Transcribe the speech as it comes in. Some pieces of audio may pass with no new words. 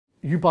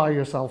you buy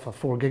yourself a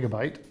 4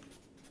 GB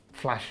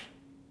flash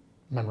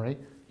memory,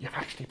 you've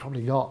actually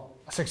probably got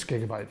a 6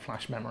 GB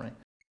flash memory.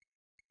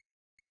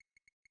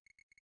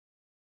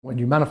 When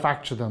you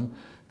manufacture them,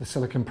 the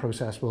silicon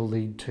process will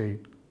lead to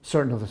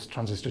certain of the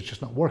transistors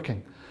just not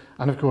working.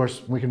 And of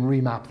course, we can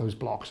remap those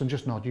blocks and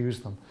just not use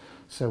them.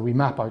 So we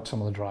map out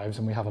some of the drives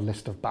and we have a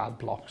list of bad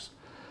blocks.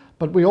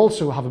 But we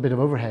also have a bit of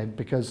overhead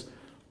because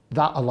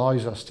that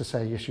allows us to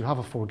say, yes, you have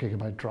a 4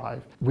 GB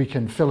drive. We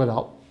can fill it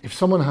up. If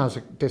someone has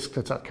a disk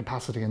that's at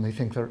capacity and they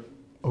think they're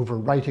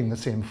overwriting the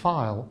same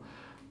file,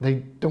 they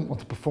don't want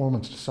the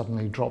performance to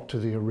suddenly drop to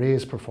the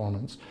array's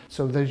performance.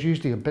 So there's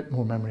usually a bit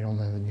more memory on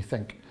there than you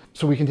think.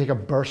 So we can take a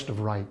burst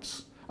of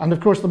writes. And of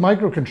course, the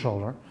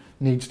microcontroller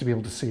needs to be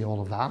able to see all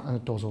of that, and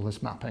it does all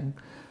this mapping.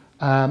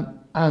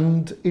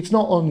 And it's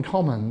not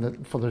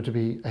uncommon for there to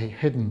be a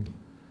hidden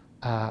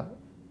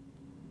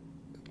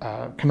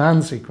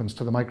command sequence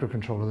to the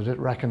microcontroller that it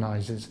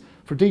recognizes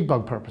for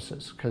debug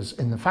purposes, because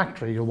in the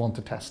factory you'll want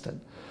to test it.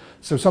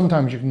 So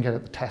sometimes you can get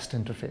at the test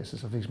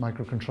interfaces of these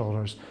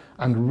microcontrollers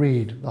and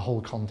read the whole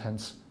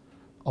contents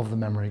of the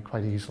memory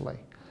quite easily.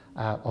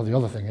 Or the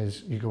other thing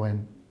is you go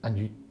in and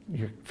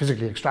you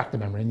physically extract the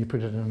memory and you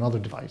put it in another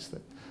device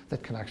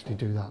that can actually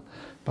do that.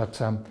 But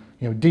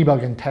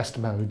debug and test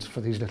modes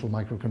for these little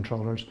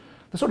microcontrollers,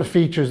 the sort of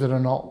features that are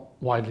not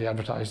widely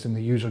advertised in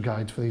the user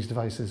guides for these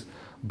devices,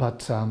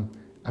 but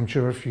I'm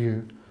sure if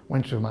you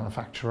went to a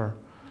manufacturer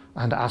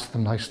and asked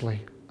them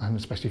nicely, and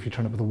especially if you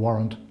turn up with a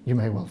warrant, you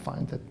may well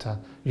find that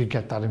you'd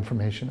get that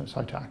information as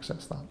how to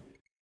access that.